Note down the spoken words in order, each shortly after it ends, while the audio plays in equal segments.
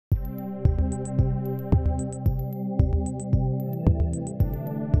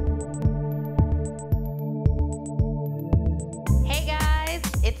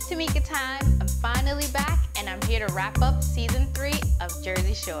Tameeka Time. I'm finally back and I'm here to wrap up season 3 of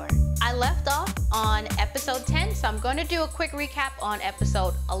Jersey Shore. I left off on episode 10, so I'm going to do a quick recap on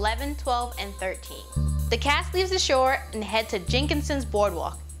episode 11, 12, and 13. The cast leaves the shore and head to Jenkinson's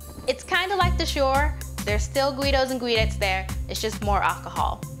boardwalk. It's kind of like the shore. There's still Guidos and Guidettes there. It's just more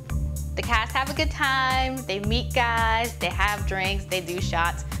alcohol. The cast have a good time. They meet guys, they have drinks, they do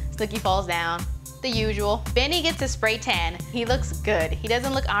shots. Snooki falls down. The usual. Benny gets a spray tan. He looks good. He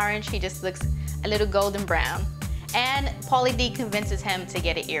doesn't look orange, he just looks a little golden brown. And Pauly D convinces him to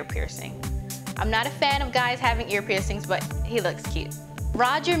get an ear piercing. I'm not a fan of guys having ear piercings, but he looks cute.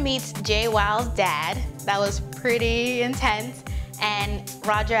 Roger meets JWoww's dad. That was pretty intense. And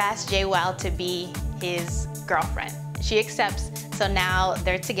Roger asks JWoww to be his girlfriend. She accepts, so now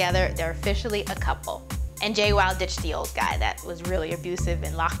they're together. They're officially a couple. And JWoww ditched the old guy that was really abusive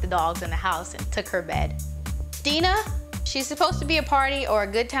and locked the dogs in the house and took her bed. Dina, she's supposed to be a party or a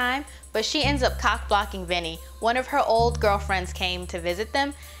good time, but she ends up cock-blocking Vinny. One of her old girlfriends came to visit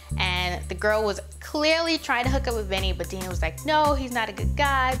them, and the girl was clearly trying to hook up with Vinny, but Dina was like, no, he's not a good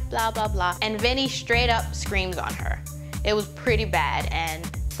guy, blah, blah, blah. And Vinny straight up screams on her. It was pretty bad, and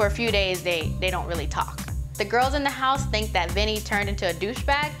for a few days, they don't really talk. The girls in the house think that Vinny turned into a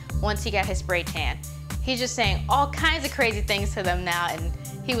douchebag once he got his spray tan. He's just saying all kinds of crazy things to them now, and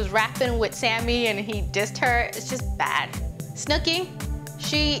he was rapping with Sammy and he dissed her. It's just bad. Snooki,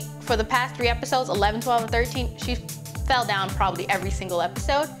 she, for the past 3 episodes, 11, 12, and 13, she fell down probably every single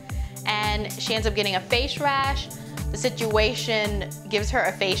episode, and she ends up getting a face rash. The situation gives her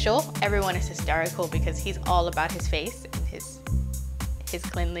a facial. Everyone is hysterical because he's all about his face and his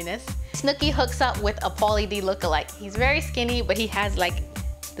cleanliness. Snooki hooks up with a Pauly D lookalike. He's very skinny, but he has like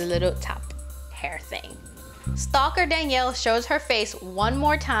the little top hair thing. Stalker Danielle shows her face one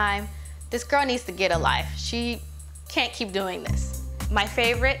more time. This girl needs to get a life. She can't keep doing this. My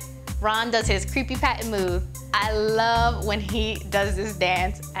favorite, Ron does his creepy patent move. I love when he does this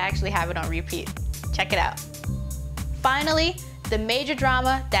dance. I actually have it on repeat. Check it out. Finally, the major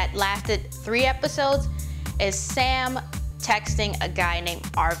drama that lasted 3 episodes is Sam texting a guy named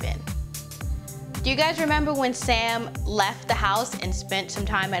Arvin. Do you guys remember when Sam left the house and spent some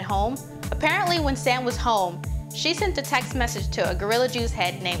time at home? Apparently when Sam was home, she sent a text message to a Gorilla Juice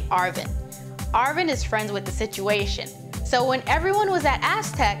head named Arvin. Arvin is friends with the situation. So when everyone was at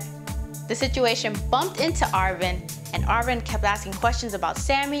Aztec, the situation bumped into Arvin, and Arvin kept asking questions about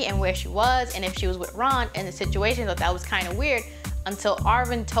Sammy and where she was and if she was with Ron and the situation. Thought that was kind of weird until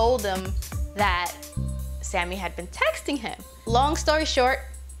Arvin told them that Sammy had been texting him. Long story short,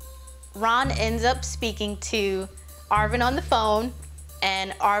 Ron ends up speaking to Arvin on the phone,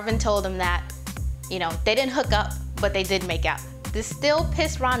 and Arvin told him that, you know, they didn't hook up, but they did make out. This still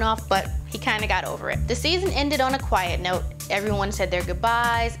pissed Ron off, but he kind of got over it. The season ended on a quiet note. Everyone said their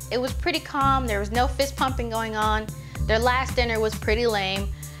goodbyes. It was pretty calm. There was no fist pumping going on. Their last dinner was pretty lame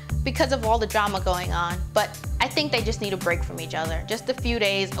because of all the drama going on, but I think they just need a break from each other. Just a few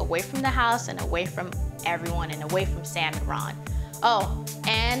days away from the house and away from everyone and away from Sam and Ron. Oh,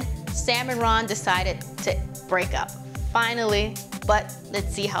 and Sam and Ron decided to break up. Finally, but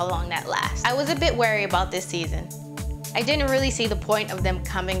let's see how long that lasts. I was a bit wary about this season. I didn't really see the point of them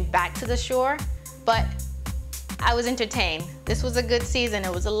coming back to the shore, but I was entertained. This was a good season.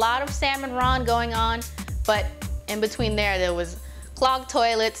 It was a lot of Sam and Ron going on, but in between there was clogged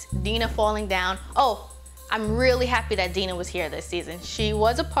toilets, Dina falling down. Oh, I'm really happy that Dina was here this season. She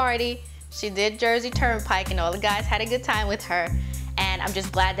was a party. She did Jersey Turnpike and all the guys had a good time with her, and I'm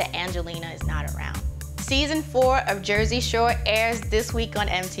just glad that Angelina is not around. Season 4 of Jersey Shore airs this week on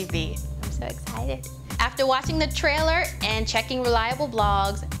MTV. I'm so excited. After watching the trailer and checking reliable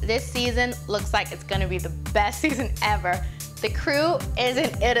blogs, this season looks like it's gonna be the best season ever. The crew is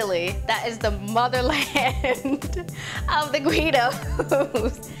in Italy. That is the motherland of the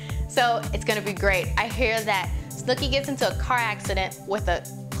Guidos. So it's gonna be great. I hear that Snooki gets into a car accident with a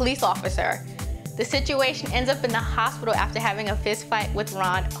police officer. The situation ends up in the hospital after having a fist fight with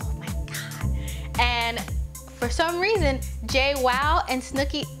Ron. Oh my God. And for some reason, JWoww and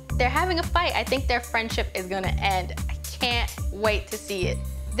Snooki, they're having a fight. I think their friendship is gonna end. I can't wait to see it.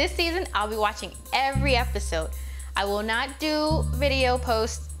 This season, I'll be watching every episode. I will not do video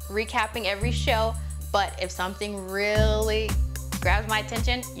posts recapping every show, but if something really grabs my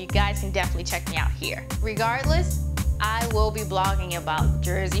attention, you guys can definitely check me out here. Regardless, I will be blogging about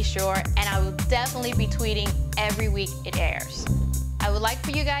Jersey Shore, and I will definitely be tweeting every week it airs. I would like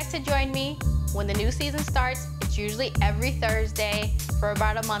for you guys to join me when the new season starts. It's usually every Thursday for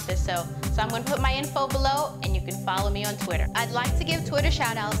about a month or so. So I'm going to put my info below and you can follow me on Twitter. I'd like to give Twitter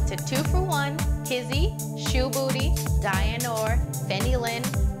shout outs to 2 for 1, Kizzy, Shoe Booty, Diane Orr, Fenny Lynn,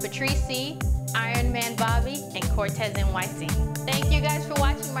 Patrice C, Iron Man Bobby, and Cortez NYC. Thank you guys for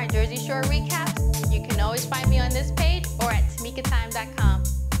watching my Jersey Shore recaps. You can always find me on this page or at tameekatime.com.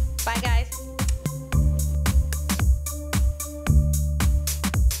 Bye guys.